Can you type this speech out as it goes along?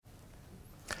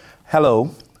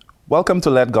Hello, welcome to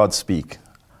Let God Speak.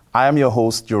 I am your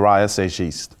host, Uriah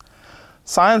Sejist.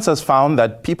 Science has found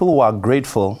that people who are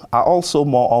grateful are also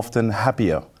more often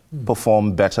happier,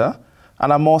 perform better,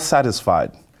 and are more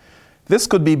satisfied. This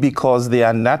could be because they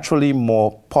are naturally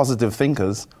more positive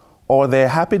thinkers, or their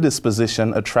happy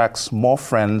disposition attracts more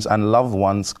friends and loved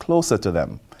ones closer to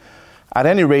them. At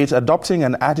any rate, adopting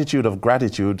an attitude of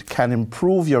gratitude can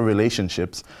improve your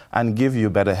relationships and give you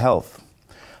better health.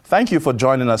 Thank you for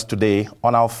joining us today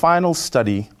on our final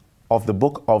study of the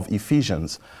book of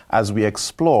Ephesians as we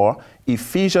explore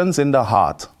Ephesians in the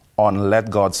Heart on Let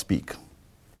God Speak.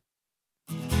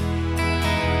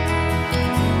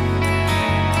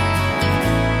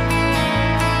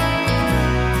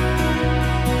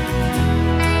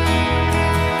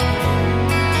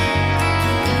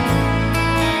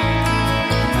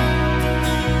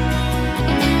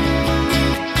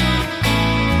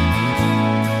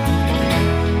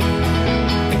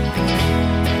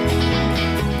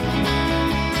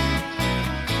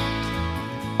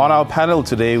 On our panel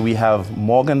today, we have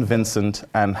Morgan Vincent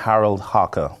and Harold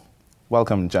Harker.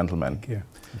 Welcome, gentlemen. Thank you.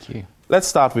 Thank you. Let's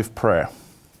start with prayer.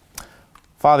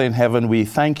 Father in heaven, we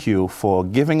thank you for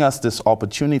giving us this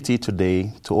opportunity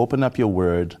today to open up your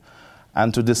word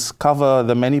and to discover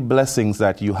the many blessings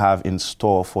that you have in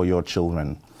store for your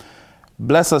children.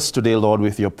 Bless us today, Lord,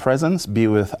 with your presence. Be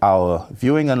with our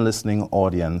viewing and listening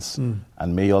audience.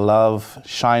 And may your love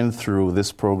shine through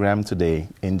this program today.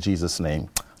 In Jesus' name.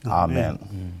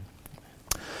 Amen.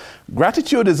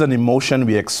 Gratitude is an emotion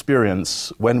we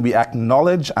experience when we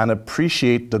acknowledge and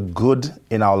appreciate the good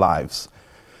in our lives.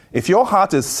 If your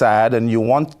heart is sad and you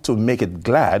want to make it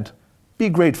glad, be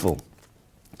grateful.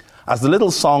 As the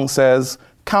little song says,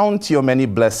 count your many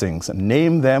blessings and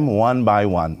name them one by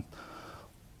one.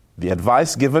 The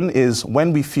advice given is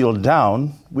when we feel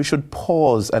down, we should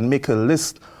pause and make a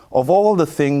list of all the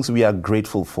things we are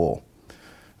grateful for.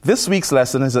 This week's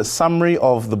lesson is a summary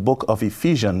of the book of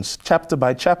Ephesians, chapter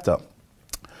by chapter.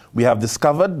 We have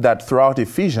discovered that throughout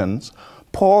Ephesians,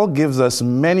 Paul gives us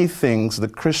many things the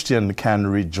Christian can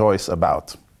rejoice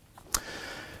about.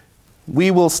 We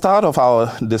will start off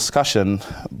our discussion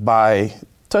by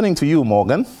turning to you,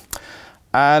 Morgan.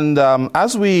 And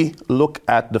as we look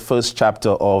at the first chapter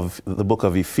of the book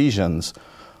of Ephesians,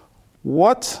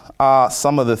 what are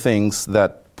some of the things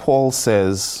that Paul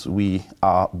says we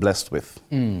are blessed with?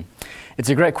 It's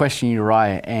a great question,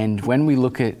 Uriah. And when we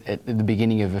look at the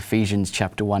beginning of Ephesians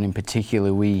chapter 1 in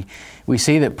particular, we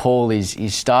see that Paul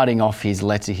is starting off his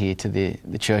letter here to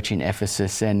the church in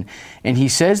Ephesus. And he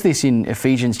says this in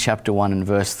Ephesians chapter 1 and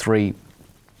verse 3.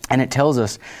 And it tells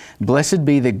us, "Blessed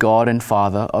be the God and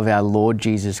Father of our Lord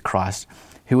Jesus Christ,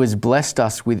 who has blessed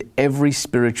us with every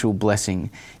spiritual blessing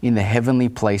in the heavenly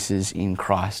places in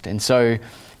Christ." And so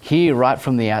here, right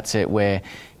from the outset, we're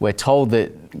told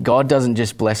that God doesn't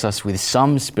just bless us with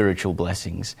some spiritual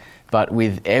blessings, but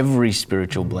with every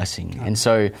spiritual blessing. And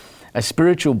so a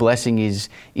spiritual blessing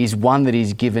is one that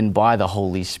is given by the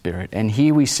Holy Spirit. And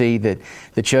here we see that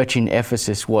the church in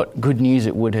Ephesus, what good news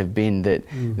it would have been that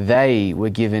they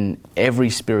were given every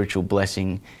spiritual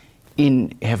blessing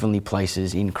in heavenly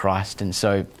places in Christ. And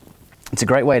so it's a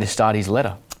great way to start his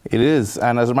letter. It is.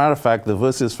 And as a matter of fact, the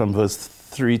verses from verse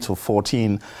 3 to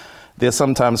 14, they're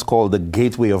sometimes called the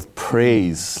gateway of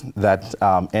praise that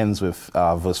ends with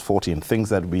verse 14, things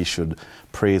that we should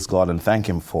praise God and thank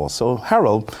Him for. So,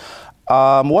 Harold,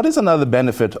 what is another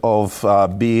benefit of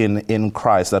being in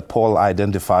Christ that Paul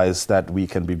identifies that we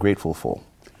can be grateful for?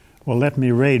 Well, let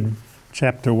me read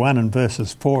chapter 1 and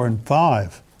verses 4 and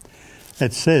 5.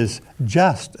 It says,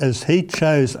 "Just as He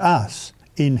chose us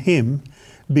in Him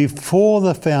before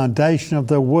the foundation of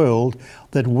the world,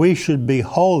 that we should be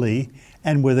holy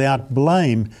and without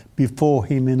blame before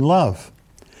Him in love,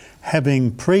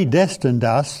 having predestined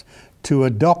us to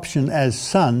adoption as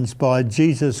sons by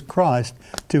Jesus Christ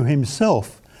to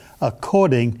Himself,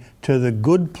 according to the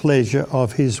good pleasure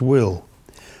of His will."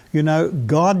 You know,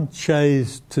 God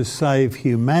chose to save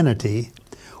humanity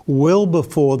well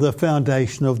before the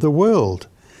foundation of the world.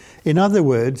 In other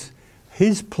words,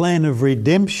 His plan of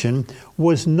redemption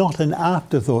was not an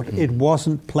afterthought. It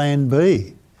wasn't plan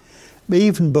B.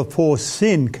 Even before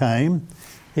sin came,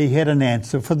 He had an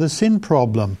answer for the sin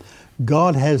problem.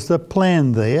 God has the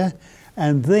plan there.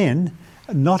 And then,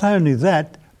 not only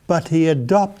that, but He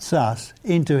adopts us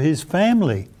into His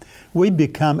family. We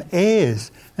become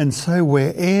heirs, and so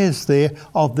we're heirs there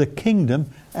of the kingdom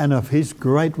and of His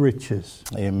great riches.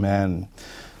 Amen.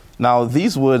 Now,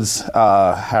 these words,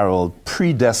 Harold,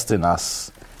 predestine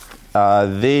us.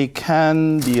 they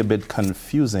can be a bit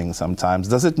confusing sometimes.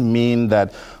 Does it mean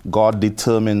that God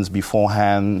determines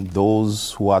beforehand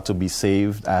those who are to be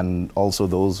saved and also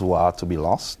those who are to be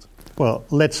lost? Well,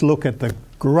 let's look at the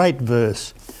great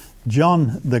verse.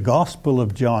 John, the Gospel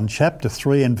of John, chapter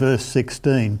 3 and verse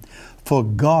 16. For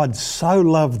God so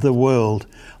loved the world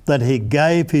that he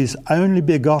gave his only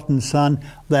begotten Son,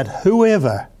 that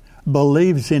whoever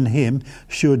believes in him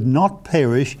should not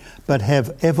perish but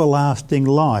have everlasting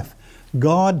life.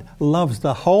 God loves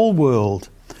the whole world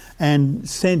and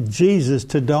sent Jesus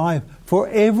to die for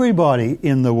everybody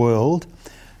in the world.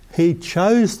 He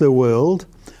chose the world,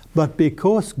 but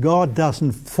because God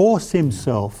doesn't force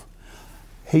himself,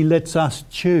 he lets us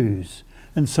choose.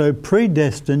 And so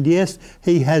predestined, yes,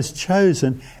 he has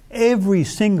chosen every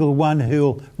single one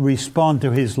who'll respond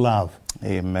to his love.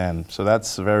 Amen. So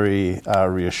that's very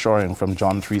reassuring from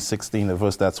John 3:16, a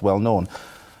verse that's well known.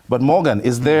 But Morgan,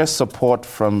 is there support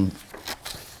from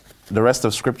the rest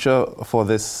of Scripture for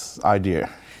this idea?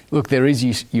 Look, there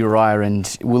is, Uriah,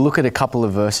 and we'll look at a couple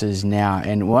of verses now.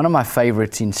 And one of my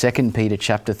favourites in 2 Peter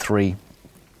chapter 3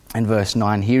 and verse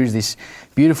 9, here is this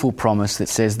beautiful promise that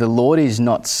says, "The Lord is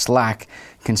not slack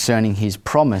concerning his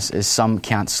promise, as some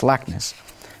count slackness,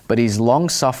 but he's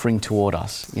long-suffering toward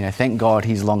us." Thank God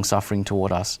he's long-suffering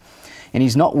toward us. "And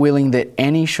he's not willing that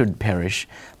any should perish,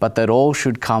 but that all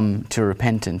should come to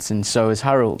repentance." And so, as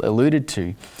Harold alluded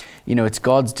to, it's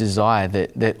God's desire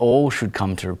that all should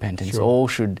come to repentance, Sure. All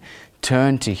should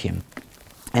turn to him.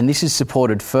 And this is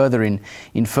supported further in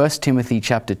 1 Timothy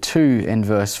chapter 2 and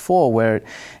verse 4, where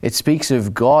it speaks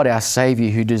of God, our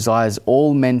Saviour, who desires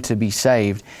all men to be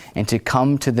saved and to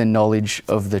come to the knowledge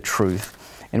of the truth.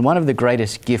 And one of the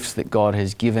greatest gifts that God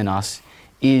has given us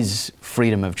is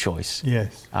freedom of choice.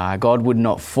 Yes. God would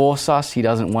not force us. He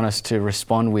doesn't want us to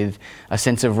respond with a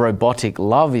sense of robotic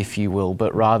love, if you will,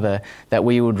 but rather that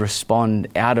we would respond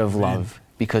out of love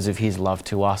because of his love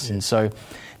to us. Yes. And so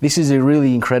this is a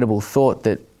really incredible thought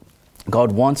that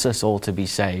God wants us all to be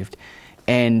saved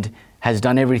and has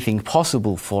done everything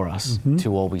possible for us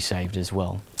to all be saved as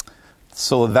well.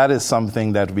 So that is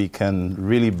something that we can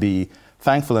really be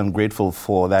thankful and grateful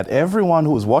for, that everyone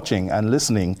who is watching and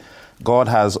listening, God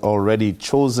has already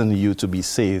chosen you to be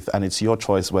saved, and it's your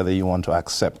choice whether you want to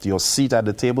accept. Your seat at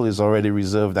the table is already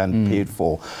reserved and paid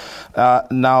for.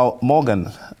 Now,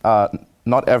 Morgan,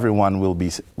 not everyone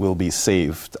will be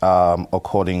saved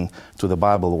according to the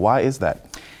Bible. Why is that?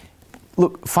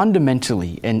 Look,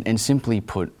 fundamentally and simply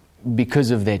put,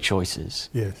 because of their choices.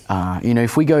 Yes.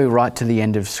 If we go right to the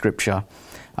end of Scripture,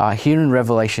 here in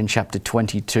Revelation chapter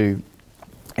 22,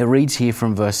 it reads here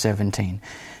from verse 17.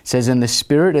 It says, "And the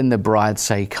Spirit and the bride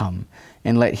say, 'Come.'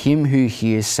 And let him who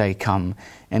hears say, 'Come.'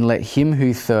 And let him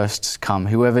who thirsts come,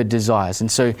 whoever desires." And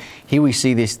so here we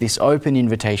see this open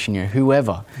invitation here.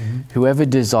 Whoever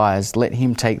desires, let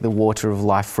him take the water of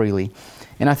life freely.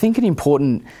 And I think an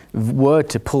important word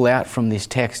to pull out from this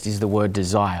text is the word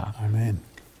desire. Amen.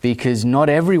 Because not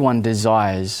everyone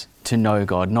desires to know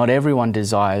God. Not everyone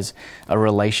desires a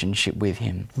relationship with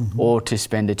him or to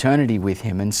spend eternity with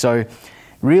him. And so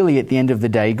really at the end of the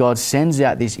day, God sends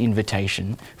out this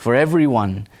invitation for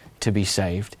everyone to be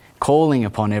saved, calling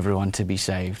upon everyone to be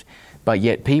saved. But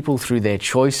yet people through their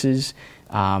choices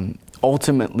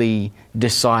ultimately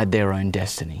decide their own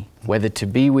destiny, whether to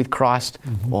be with Christ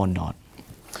or not.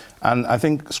 And I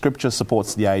think Scripture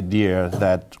supports the idea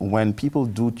that when people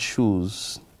do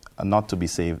choose not to be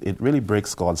saved, it really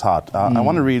breaks God's heart. I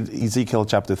want to read Ezekiel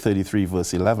chapter 33,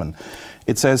 verse 11.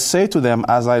 It says, "Say to them,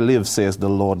 as I live, says the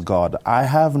Lord God, I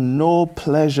have no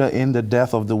pleasure in the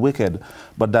death of the wicked,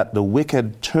 but that the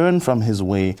wicked turn from his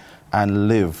way and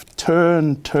live.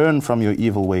 Turn from your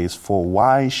evil ways, for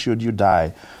why should you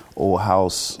die, O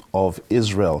house of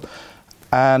Israel?"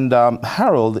 And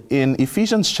Harold, in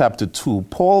Ephesians chapter 2,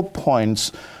 Paul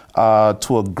points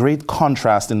to a great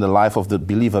contrast in the life of the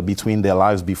believer between their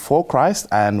lives before Christ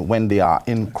and when they are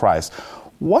in Christ.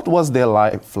 What was their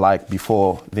life like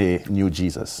before they knew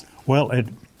Jesus? Well,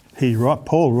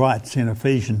 Paul writes in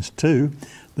Ephesians 2,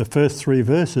 the first 3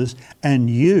 verses, "And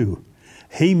you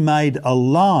he made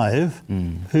alive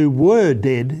who were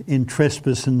dead in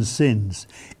trespass and sins,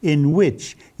 in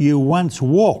which you once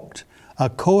walked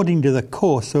according to the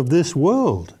course of this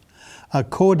world,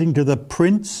 according to the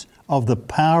prince of the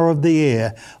power of the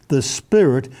air, the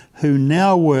spirit who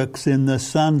now works in the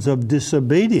sons of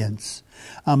disobedience,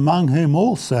 among whom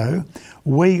also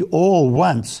we all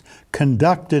once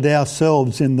conducted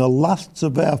ourselves in the lusts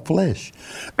of our flesh,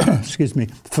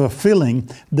 fulfilling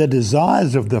the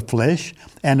desires of the flesh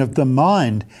and of the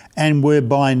mind, and were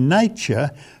by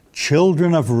nature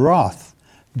children of wrath,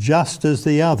 just as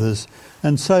the others,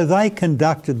 and so they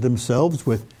conducted themselves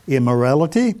with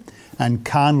immorality and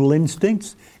carnal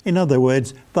instincts. In other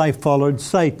words, they followed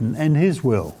Satan and his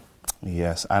will.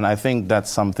 Yes, and I think that's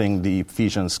something the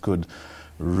Ephesians could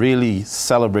really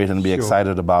celebrate and be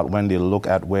excited about when they look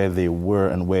at where they were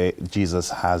and where Jesus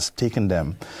has taken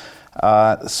them.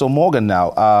 So Morgan,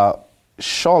 now,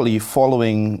 surely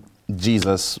following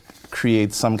Jesus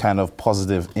creates some kind of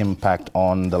positive impact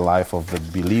on the life of the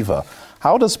believer.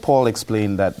 How does Paul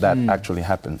explain that actually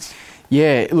happens?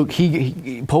 Yeah, look,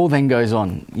 Paul then goes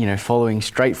on, following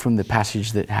straight from the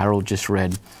passage that Harold just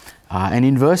read. And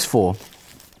in verse 4,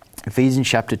 Ephesians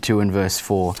chapter 2 and verse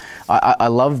 4, I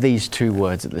love these two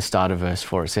words at the start of verse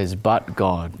 4. It says, but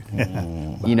God.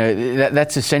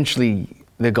 That's essentially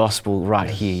the gospel right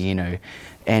here,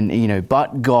 And,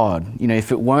 but God,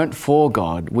 if it weren't for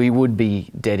God, we would be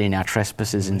dead in our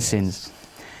trespasses and sins.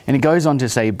 And it goes on to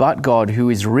say, but God, who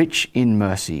is rich in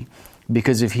mercy,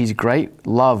 because of his great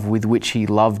love with which he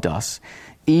loved us,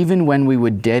 even when we were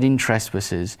dead in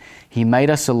trespasses, he made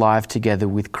us alive together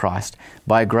with Christ.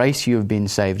 By grace you have been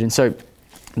saved. And so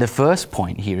the first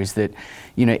point here is that,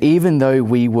 even though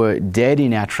we were dead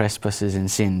in our trespasses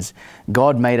and sins,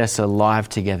 God made us alive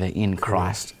together in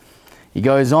Christ. He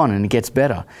goes on and it gets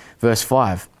better. Verse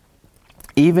 5,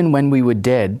 even when we were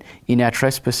dead in our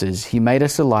trespasses, he made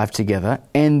us alive together.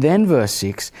 And then verse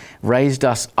 6, raised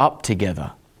us up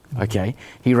together. Okay,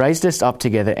 he raised us up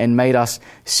together and made us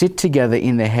sit together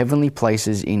in the heavenly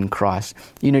places in Christ.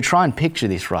 Try and picture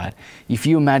this, right? If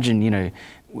you imagine,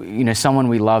 someone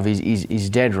we love is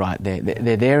dead right there.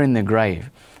 They're there in the grave.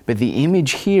 But the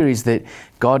image here is that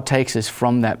God takes us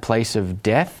from that place of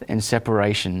death and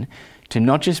separation to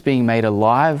not just being made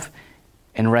alive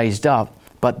and raised up,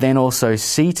 but then also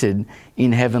seated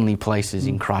in heavenly places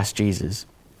in Christ Jesus.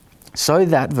 So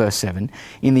that, verse 7,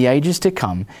 in the ages to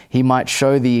come, he might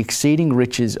show the exceeding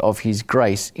riches of his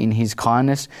grace in his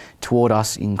kindness toward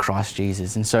us in Christ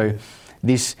Jesus. And so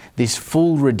this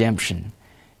full redemption,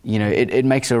 it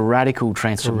makes a radical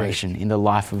transformation in the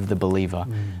life of the believer.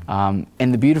 And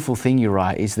the beautiful thing,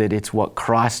 Uriah, is that it's what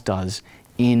Christ does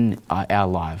in our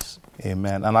lives.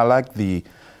 Amen. And I like the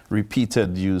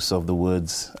repeated use of the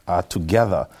words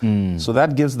together. So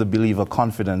that gives the believer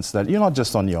confidence that you're not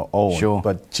just on your own,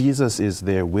 but Jesus is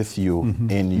there with you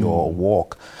in your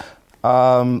walk.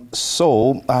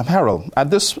 So, Harold,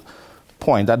 at this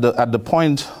point, at the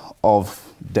point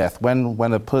of death,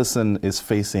 when a person is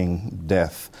facing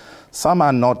death, some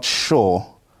are not sure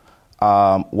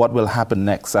what will happen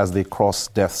next as they cross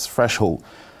death's threshold.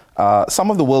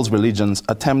 Some of the world's religions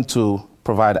attempt to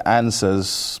provide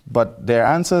answers, but their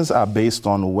answers are based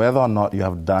on whether or not you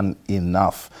have done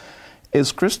enough.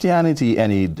 Is Christianity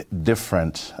any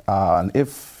different? And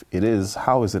if it is,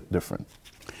 how is it different?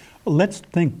 Let's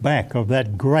think back of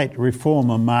that great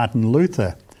reformer, Martin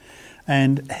Luther.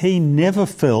 And he never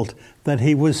felt that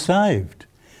he was saved.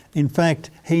 In fact,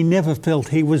 he never felt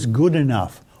he was good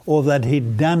enough or that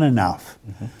he'd done enough.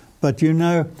 But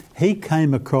he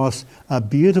came across a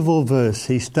beautiful verse.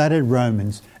 He studied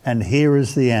Romans, and here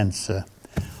is the answer.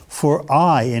 For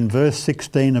I, in verse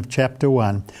 16 of chapter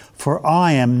 1, for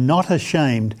I am not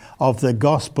ashamed of the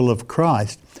gospel of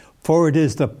Christ, for it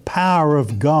is the power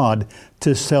of God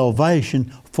to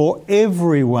salvation for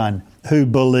everyone who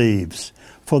believes,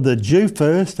 for the Jew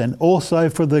first and also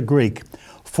for the Greek.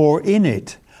 For in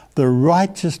it the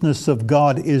righteousness of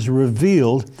God is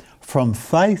revealed from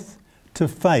faith to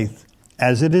faith,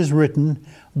 as it is written,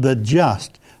 the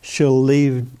just shall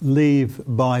live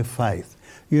by faith.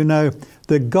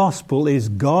 The gospel is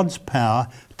God's power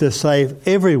to save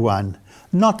everyone,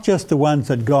 not just the ones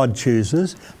that God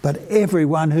chooses, but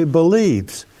everyone who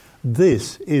believes.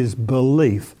 This is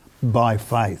belief by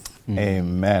faith.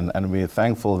 Amen. And we're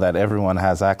thankful that everyone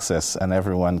has access and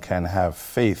everyone can have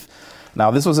faith. Now,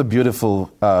 this was a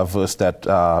beautiful verse that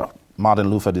Martin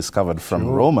Luther discovered from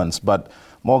Romans, but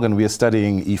Morgan, we are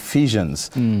studying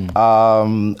Ephesians.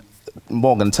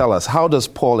 Morgan, tell us, how does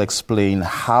Paul explain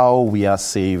how we are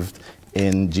saved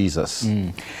in Jesus?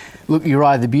 Look,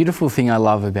 Uriah, the beautiful thing I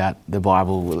love about the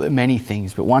Bible, many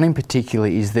things, but one in particular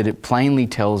is that it plainly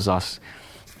tells us,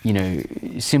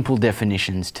 simple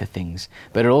definitions to things,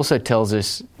 but it also tells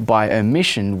us by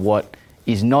omission what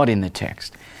is not in the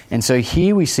text. And so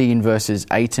here we see in verses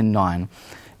 8 and 9,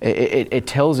 it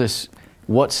tells us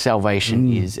what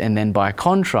salvation is, and then by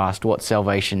contrast, what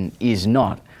salvation is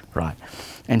not, right?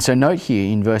 And so note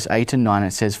here in verse 8 and 9,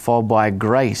 it says, for by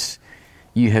grace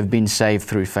you have been saved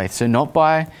through faith. So not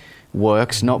by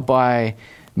works, not by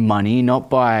money, not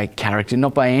by character,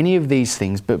 not by any of these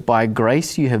things, but by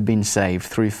grace you have been saved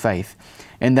through faith,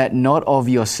 and that not of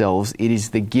yourselves, it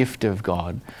is the gift of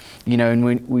God. You know,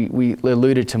 and we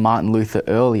alluded to Martin Luther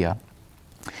earlier,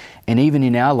 and even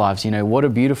in our lives, you know, what a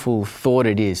beautiful thought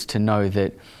it is to know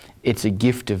that it's a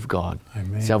gift of God.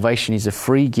 Amen. Salvation is a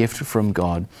free gift from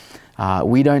God.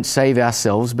 We don't save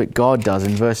ourselves, but God does.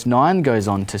 And verse 9 goes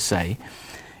on to say,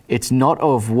 it's not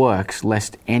of works,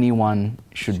 lest anyone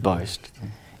should boast.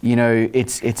 You know,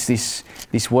 it's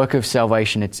this work of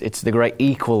salvation. It's the great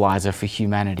equalizer for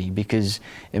humanity, because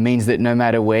it means that no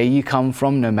matter where you come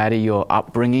from, no matter your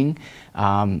upbringing,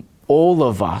 all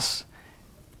of us,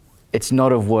 it's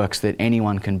not of works that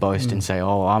anyone can boast and say,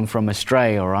 oh, I'm from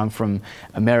Australia or I'm from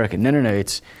America. No.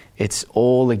 It's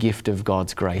all a gift of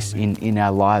God's grace in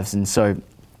our lives. And so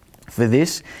for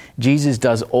this, Jesus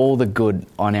does all the good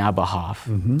on our behalf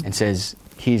and says,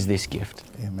 here's this gift.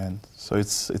 Amen. So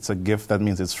it's a gift. That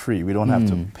means it's free. We don't have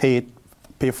to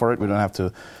pay for it. We don't have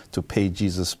to pay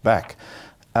Jesus back.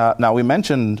 Now, we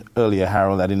mentioned earlier,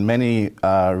 Harold, that in many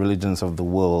religions of the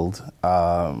world,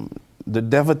 the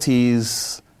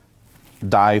devotees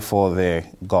die for their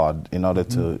God in order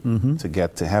to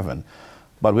get to heaven.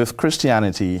 But with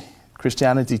Christianity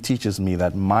teaches me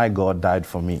that my God died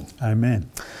for me. Amen.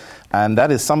 And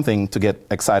that is something to get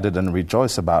excited and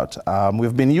rejoice about.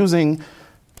 We've been using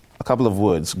a couple of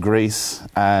words, grace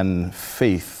and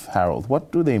faith, Harold.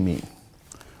 What do they mean?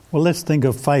 Well, let's think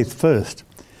of faith first.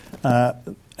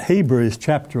 Hebrews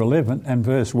chapter 11 and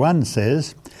verse 1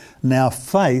 says, now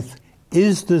faith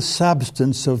is the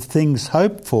substance of things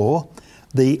hoped for,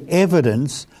 the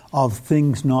evidence of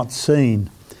things not seen.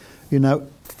 You know,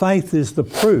 faith is the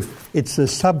proof. It's the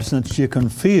substance you can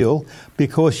feel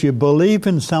because you believe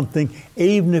in something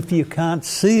even if you can't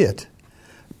see it.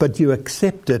 But you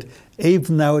accept it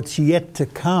even though it's yet to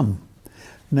come.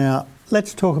 Now,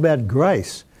 let's talk about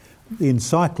grace. The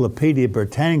Encyclopedia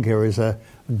Britannica is a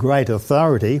great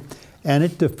authority, and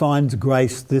it defines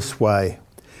grace this way: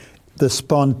 the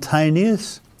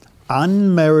spontaneous,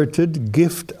 unmerited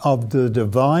gift of the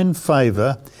divine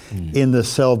favour in the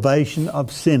salvation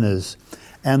of sinners,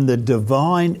 and the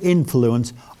divine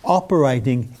influence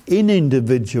operating in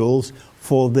individuals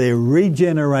for their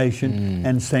regeneration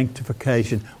and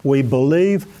sanctification. We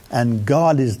believe, and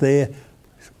God is there.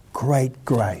 Great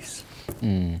grace.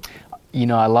 You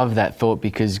know, I love that thought,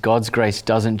 because God's grace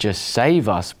doesn't just save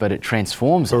us, but it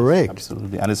transforms us. Correct.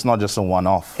 Absolutely. And it's not just a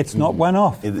one-off. It's not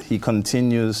one-off. He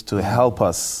continues to help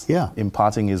us,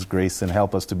 imparting His grace and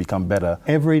help us to become better.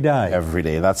 Every day. Every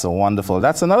day. That's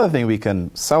that's another thing we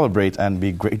can celebrate and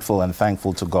be grateful and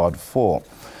thankful to God for.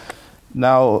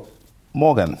 Now,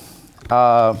 Morgan,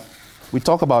 we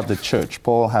talk about the church.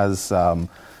 Paul has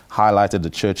highlighted the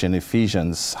church in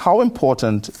Ephesians. How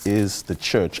important is the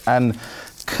church? And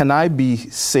can I be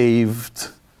saved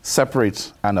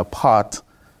separate and apart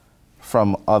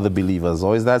from other believers?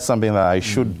 Or is that something that I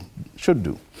should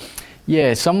do?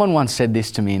 Yeah, someone once said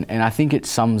this to me, and I think it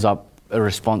sums up a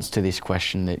response to this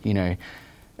question, that, you know,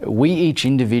 we each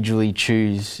individually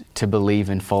choose to believe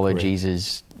and follow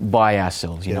Jesus by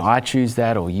ourselves. You know, I choose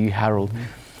that, or you, Harold.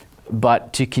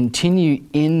 But to continue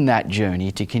in that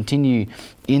journey, to continue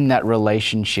in that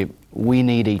relationship, we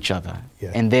need each other,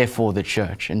 and therefore the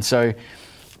church. And so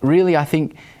really, I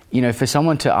think, you know, for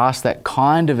someone to ask that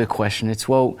kind of a question, it's,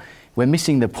 well, we're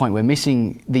missing the point. We're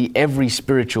missing the every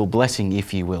spiritual blessing,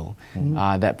 if you will,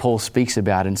 that Paul speaks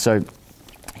about. And so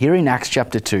here in Acts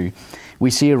chapter 2,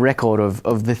 we see a record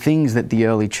of the things that the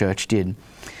early church did.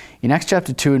 In Acts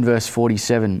chapter 2 and verse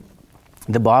 47,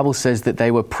 the Bible says that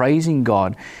they were praising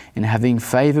God and having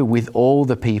favour with all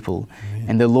the people. Amen.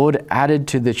 And the Lord added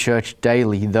to the church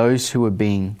daily those who were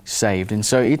being saved. And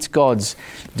so it's God's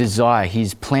desire,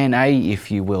 His plan A, if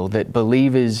you will, that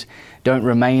believers don't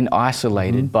remain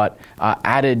isolated, but are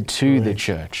added to the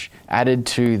church, added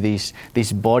to this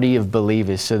body of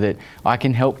believers, so that I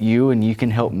can help you and you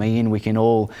can help me, and we can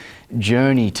all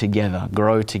journey together,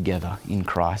 grow together in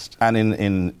Christ. And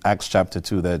in Acts chapter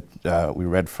 2 that we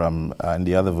read from in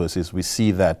the other verses, we see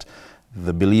that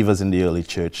the believers in the early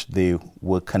church, they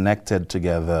were connected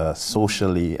together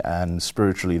socially and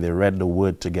spiritually. They read the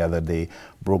word together. They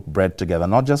broke bread together,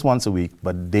 not just once a week,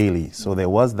 but daily. So there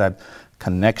was that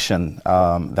connection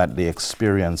that they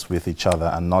experienced with each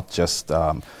other, and not just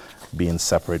being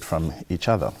separate from each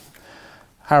other.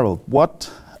 Harold,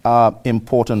 what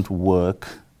important work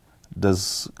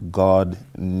does God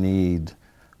need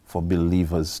for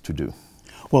believers to do?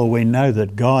 Well, we know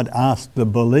that God asked the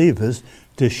believers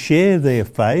to share their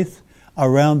faith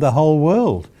around the whole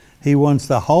world. He wants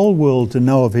the whole world to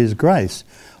know of His grace.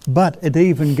 but it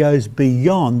even goes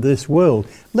beyond this world.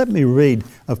 Let me read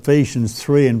Ephesians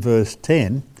 3 and verse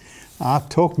 10,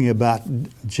 talking about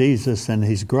Jesus and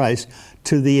his grace,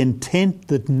 to the intent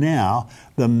that now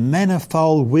the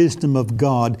manifold wisdom of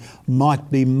God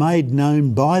might be made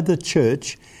known by the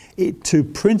church to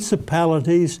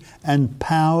principalities and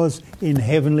powers in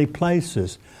heavenly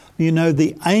places. You know,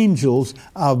 the angels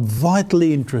are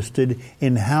vitally interested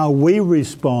in how we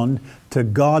respond to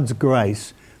God's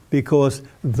grace, because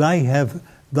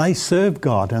they serve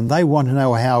God and they want to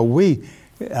know how we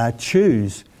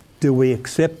choose. Do we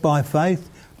accept by faith?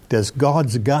 Does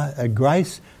God's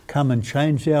grace come and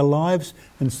change our lives?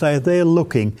 And so they're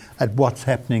looking at what's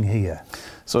happening here.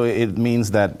 So it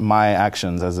means that my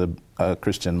actions as a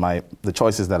Christian, the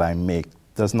choices that I make,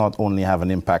 does not only have an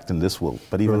impact in this world,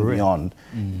 but even beyond,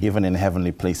 even in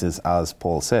heavenly places, as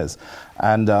Paul says.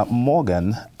 And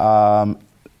Morgan,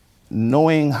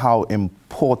 knowing how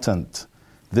important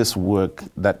this work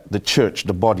that the church,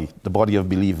 the body of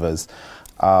believers,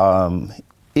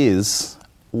 is,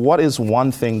 what is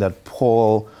one thing that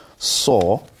Paul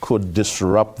saw could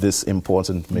disrupt this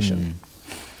important mission?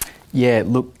 Yeah,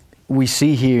 look, we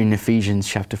see here in Ephesians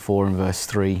chapter 4 and verse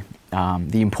 3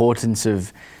 the importance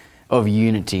of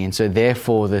unity. And so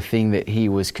therefore the thing that he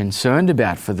was concerned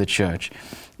about for the church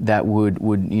that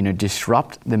would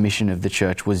disrupt the mission of the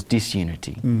church was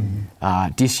disunity.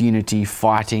 Disunity,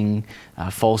 fighting,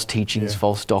 false teachings,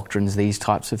 false doctrines, these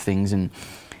types of things. And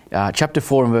chapter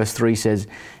 4 and verse 3 says,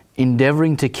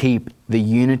 endeavouring to keep the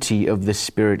unity of the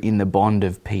Spirit in the bond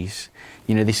of peace.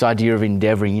 You know, this idea of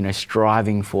endeavouring,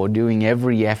 striving for, doing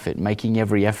every effort, making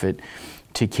every effort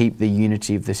to keep the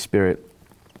unity of the Spirit.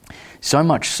 So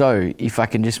much so, if I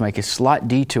can just make a slight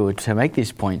detour to make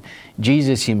this point,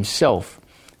 Jesus himself,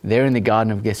 there in the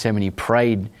Garden of Gethsemane,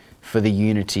 prayed for the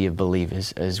unity of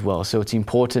believers as well. So it's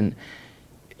important,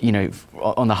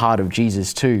 on the heart of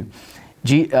Jesus too.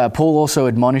 Paul also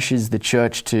admonishes the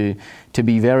church to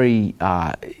be very,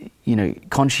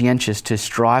 conscientious, to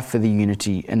strive for the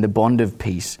unity and the bond of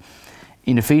peace.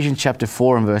 In Ephesians chapter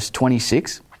 4 and verse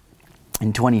 26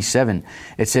 and 27,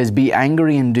 it says, be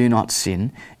angry and do not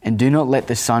sin, and do not let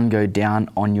the sun go down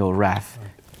on your wrath.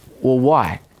 Well,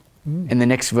 why? And the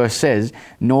next verse says,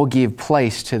 nor give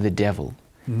place to the devil.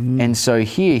 And so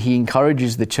here he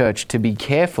encourages the church to be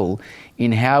careful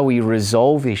in how we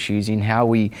resolve issues, in how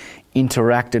we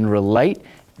interact and relate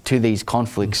to these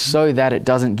conflicts, so that it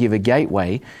doesn't give a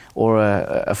gateway or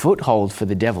a foothold for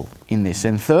the devil in this.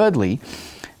 And thirdly,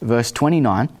 verse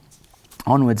 29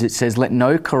 onwards, it says, let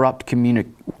no corrupt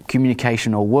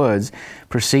communication or words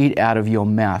proceed out of your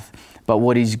mouth, but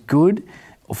what is good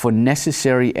for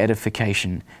necessary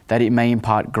edification, that it may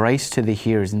impart grace to the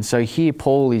hearers. And so here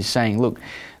Paul is saying, look,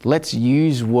 let's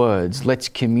use words, let's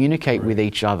communicate with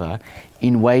each other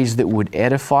in ways that would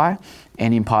edify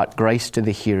and impart grace to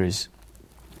the hearers.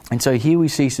 And so here we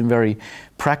see some very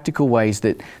practical ways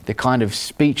that the kind of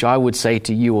speech I would say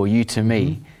to you or you to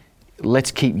me,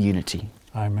 let's keep unity.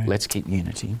 Amen. Let's keep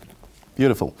unity.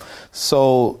 Beautiful.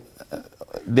 So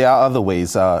there are other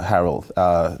ways, Harold,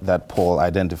 that Paul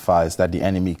identifies that the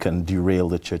enemy can derail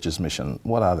the church's mission.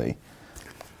 What are they?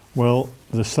 Well,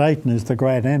 Satan is the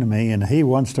great enemy, and he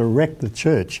wants to wreck the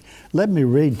church. Let me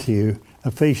read to you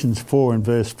Ephesians 4 and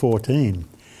verse 14.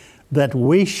 That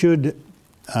we should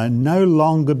no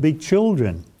longer be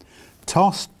children,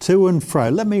 tossed to and fro.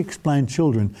 Let me explain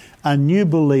children. A new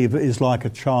believer is like a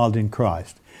child in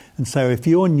Christ. And so if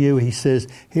you're new, he says,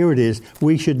 here it is,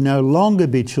 we should no longer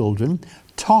be children,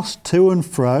 tossed to and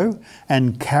fro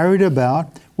and carried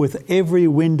about with every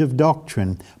wind of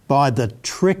doctrine by the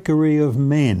trickery of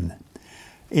men,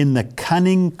 in the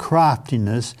cunning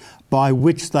craftiness by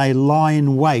which they lie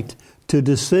in wait to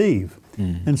deceive.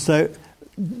 And so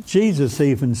Jesus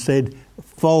even said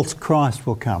false Christ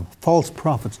will come, false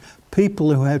prophets,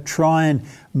 people who have try and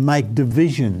make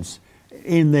divisions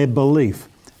in their belief.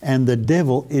 And the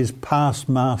devil is past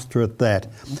master at that.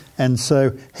 And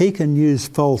so he can use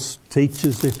false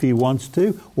teachers if he wants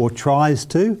to or tries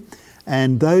to.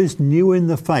 And those new in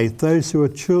the faith, those who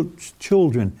are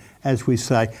children, as we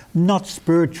say, not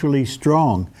spiritually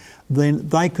strong, then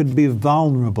they could be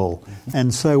vulnerable.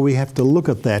 And so we have to look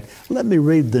at that. Let me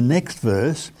read the next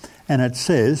verse, and it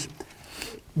says,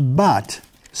 but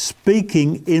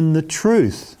speaking in the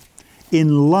truth,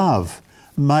 in love,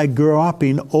 may grow up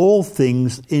in all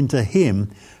things into him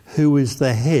who is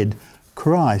the head,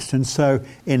 Christ. And so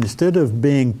instead of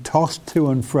being tossed to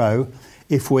and fro,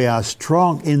 if we are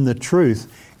strong in the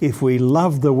truth, if we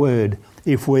love the word,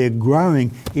 if we're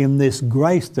growing in this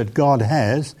grace that God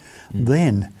has,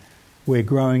 then we're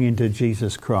growing into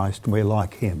Jesus Christ and we're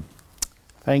like him.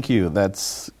 Thank you.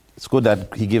 That's It's good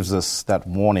that he gives us that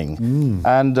warning.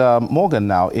 And Morgan,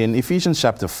 now, in Ephesians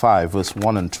chapter 5, verse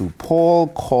 1 and 2, Paul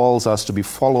calls us to be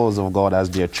followers of God as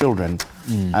dear children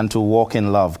and to walk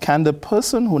in love. Can the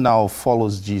person who now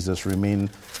follows Jesus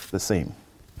remain the same?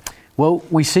 Well,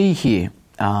 we see here,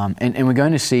 and we're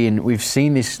going to see, and we've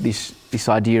seen this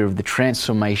idea of the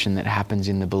transformation that happens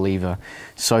in the believer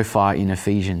so far in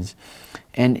Ephesians.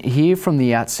 And here from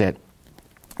the outset,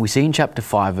 we see in chapter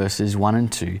 5, verses 1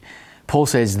 and 2, Paul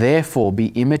says, "Therefore be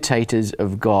imitators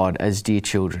of God as dear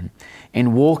children,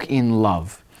 and walk in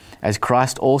love, as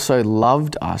Christ also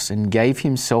loved us and gave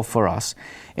himself for us,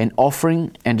 an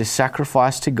offering and a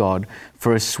sacrifice to God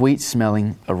for a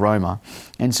sweet-smelling aroma."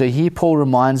 And so here Paul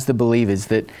reminds the believers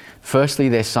that firstly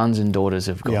they're sons and daughters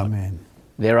of God. Yeah, amen.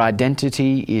 Their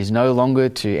identity is no longer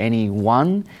to any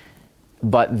one,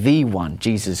 but the one,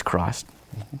 Jesus Christ.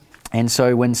 And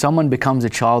so when someone becomes a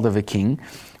child of a king,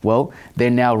 well,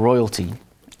 they're now royalty.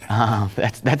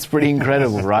 That's pretty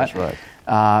incredible, right? That's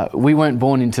right. We weren't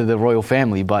born into the royal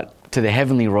family, but to the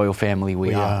heavenly royal family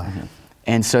we are.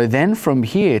 And so then from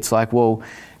here, it's like, well,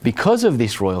 because of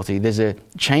this royalty, there's a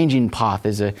change in path,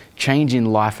 there's a change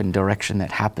in life and direction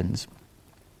that happens.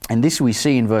 And this we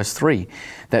see in verse 3,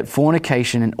 that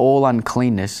fornication and all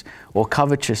uncleanness or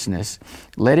covetousness,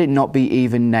 let it not be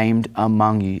even named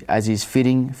among you, as is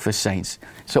fitting for saints.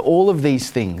 So all of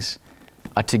these things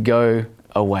are to go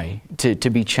away, to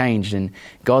be changed, and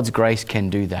God's grace can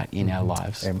do that in our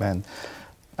lives. Amen.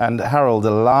 And Harold,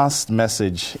 the last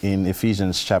message in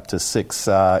Ephesians chapter 6,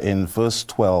 in verse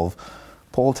 12,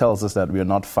 Paul tells us that we are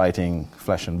not fighting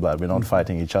flesh and blood. We're not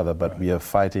fighting each other, but we are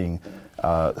fighting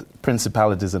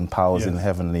principalities and powers in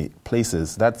heavenly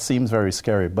places. That seems very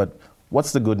scary, but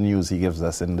what's the good news he gives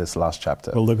us in this last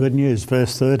chapter? Well, the good news,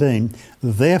 verse 13,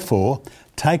 "Therefore,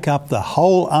 take up the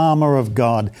whole armour of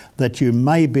God, that you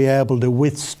may be able to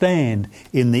withstand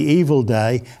in the evil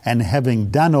day, and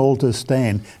having done all to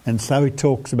stand." And so he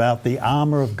talks about the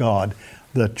armour of God,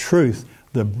 the truth,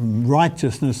 the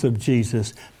righteousness of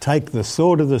Jesus. Take the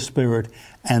sword of the Spirit,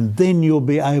 and then you'll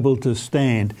be able to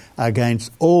stand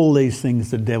against all these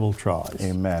things the devil tries.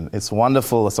 Amen. It's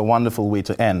wonderful. It's a wonderful way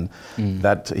to end,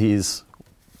 that he's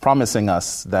promising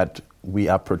us that we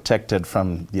are protected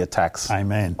from the attacks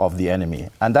of the enemy.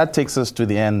 And that takes us to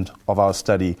the end of our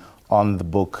study on the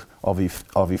book of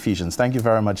Ephesians. Thank you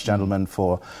very much, gentlemen,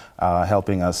 for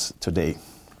helping us today.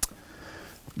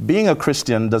 Being a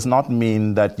Christian does not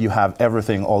mean that you have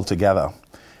everything all together.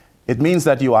 It means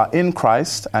that you are in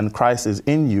Christ, and Christ is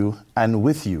in you and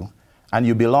with you, and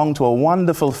you belong to a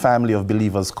wonderful family of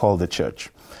believers called the church.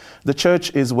 The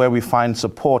church is where we find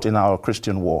support in our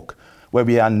Christian walk, where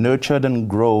we are nurtured and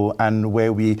grow, and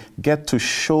where we get to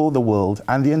show the world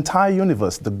and the entire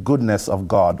universe the goodness of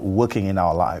God working in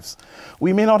our lives.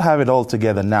 We may not have it all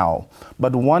together now,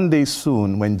 but one day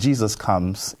soon when Jesus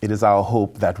comes, it is our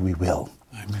hope that we will.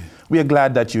 Amen. We are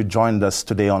glad that you joined us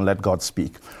today on Let God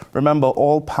Speak. Remember,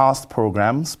 all past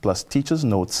programs plus teachers'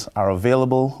 notes are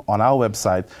available on our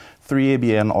website,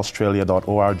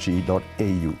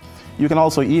 3abnaustralia.org.au. You can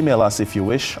also email us if you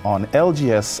wish on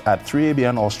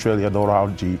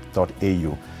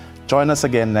lgs@3abnaustralia.org.au. Join us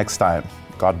again next time.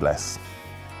 God bless.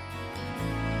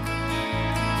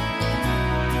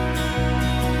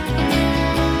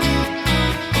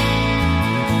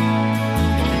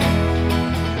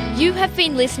 You have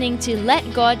been listening to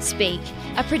Let God Speak,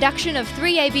 a production of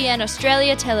 3ABN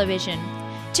Australia Television.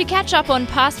 To catch up on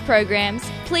past programs,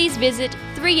 please visit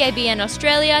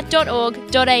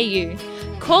 3abnaustralia.org.au.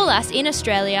 Call us in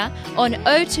Australia on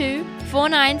 02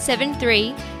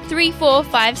 4973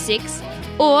 3456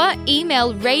 or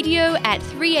email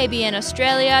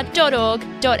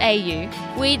radio@3abnaustralia.org.au.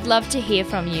 We'd love to hear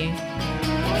from you.